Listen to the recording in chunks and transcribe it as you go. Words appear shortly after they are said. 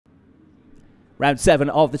Round 7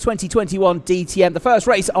 of the 2021 DTM, the first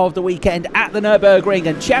race of the weekend at the Nürburgring,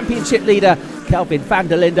 and championship leader Kelvin van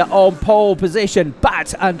der Linde on pole position,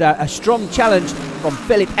 but under a strong challenge from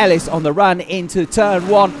Philip Ellis on the run into turn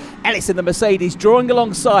 1. Ellis in the Mercedes drawing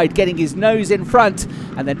alongside, getting his nose in front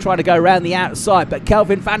and then trying to go around the outside, but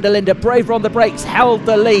Kelvin van der Linde, braver on the brakes, held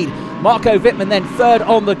the lead. Marco Wittmann then third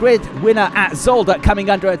on the grid, winner at Zolder, coming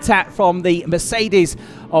under attack from the Mercedes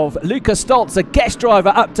of Luca Stilz, a guest driver,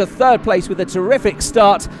 up to third place with a terrific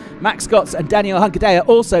start. Max Scotts and Daniel Hunkadea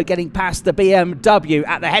also getting past the BMW.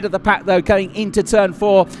 At the head of the pack though, going into turn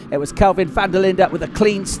 4, it was Kelvin van der Linde with a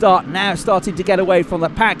clean start, now starting to get away from the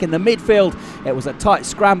pack. In the midfield, it was a tight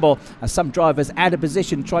scramble as some drivers out of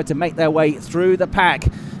position tried to make their way through the pack.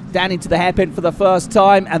 Down into the hairpin for the first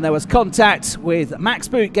time, and there was contact with Max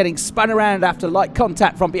Boot getting spun around after light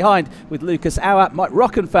contact from behind with Lucas Auer. Mike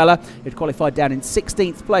Rockenfeller, who'd qualified down in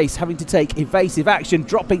 16th place, having to take evasive action,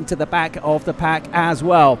 dropping to the back of the pack as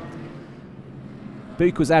well.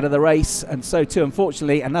 Book was out of the race, and so too,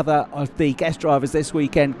 unfortunately, another of the guest drivers this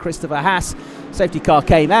weekend, Christopher Haas. Safety car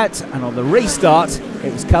came out, and on the restart,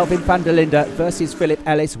 it was Kelvin van der Linde versus Philip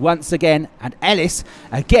Ellis once again, and Ellis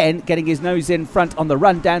again getting his nose in front on the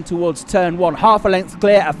run down towards turn 1. Half a length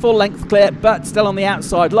clear, a full length clear, but still on the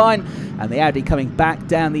outside line, and the Audi coming back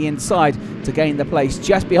down the inside to gain the place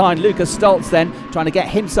just behind Luca Stilz, then trying to get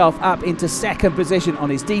himself up into second position on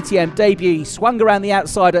his DTM debut. He swung around the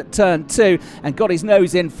outside at turn 2 and got his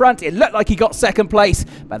nose in front. It looked like he got second place,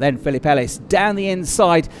 but then Philip Ellis down the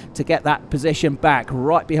inside to get that position back,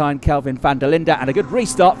 right behind Kelvin van der Linde, and a good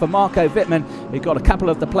restart for Marco Wittmann, who got a couple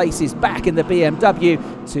of the places back in the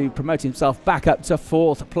BMW to promote himself back up to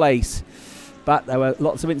 4th place. But there were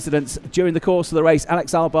lots of incidents during the course of the race.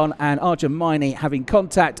 Alex Albon and Arjun Maini having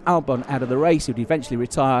contact. Albon out of the race, who'd eventually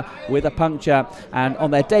retire with a puncture. And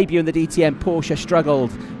on their debut in the DTM, Porsche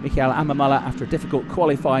struggled. Michael Ammermuller, after a difficult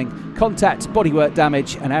qualifying, contact, bodywork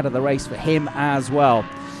damage, and out of the race for him as well.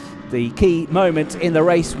 The key moment in the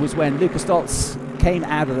race was when Luca Stilz came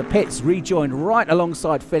out of the pits, rejoined right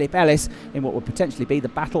alongside Philip Ellis in what would potentially be the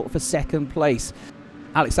battle for second place.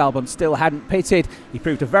 Alex Albon still hadn't pitted. He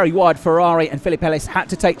proved a very wide Ferrari, and Philip Ellis had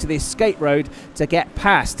to take to the escape road to get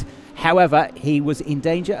past. However, he was in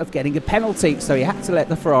danger of getting a penalty, so he had to let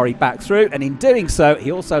the Ferrari back through, and in doing so,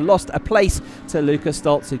 he also lost a place to Luca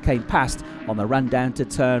Stilz, who came past on the run down to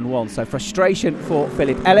turn 1. So frustration for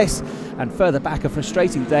Philip Ellis, and further back a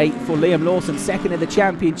frustrating day for Liam Lawson, second in the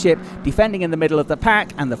championship, defending in the middle of the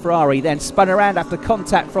pack, and the Ferrari then spun around after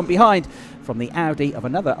contact from behind from the Audi of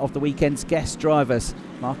another of the weekend's guest drivers,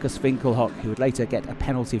 Marcus Winkelhock, who would later get a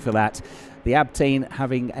penalty for that. The Abt team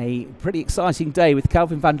having a pretty exciting day with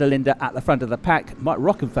Kelvin van der Linde at the front of the pack, Mike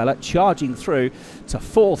Rockenfeller charging through to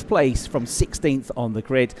 4th place from 16th on the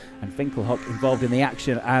grid, and Winkelhock involved in the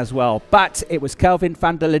action as well. But it was Kelvin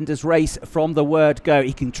van der Linde's race from the word go.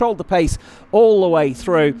 He controlled the pace all the way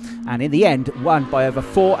through, and in the end won by over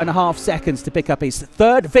 4.5 seconds to pick up his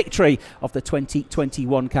 3rd victory of the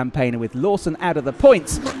 2021 campaign, and with Lawson out of the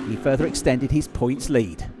points, he further extended his points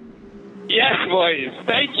lead. Yes, boys.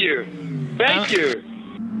 Thank you. Thank you.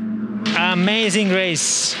 Amazing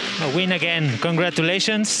race. A win again.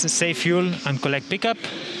 Congratulations. Save fuel and collect pickup.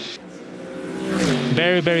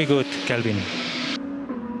 Very, very good, Kelvin.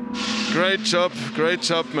 Great job,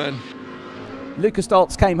 man. Luca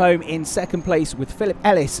Stilz came home in second place, with Philip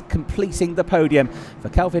Ellis completing the podium. For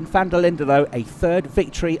Kelvin van der Linde though, a 3rd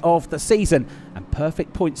victory of the season and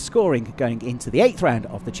perfect point scoring going into the 8th round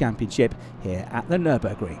of the championship here at the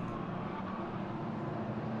Nürburgring.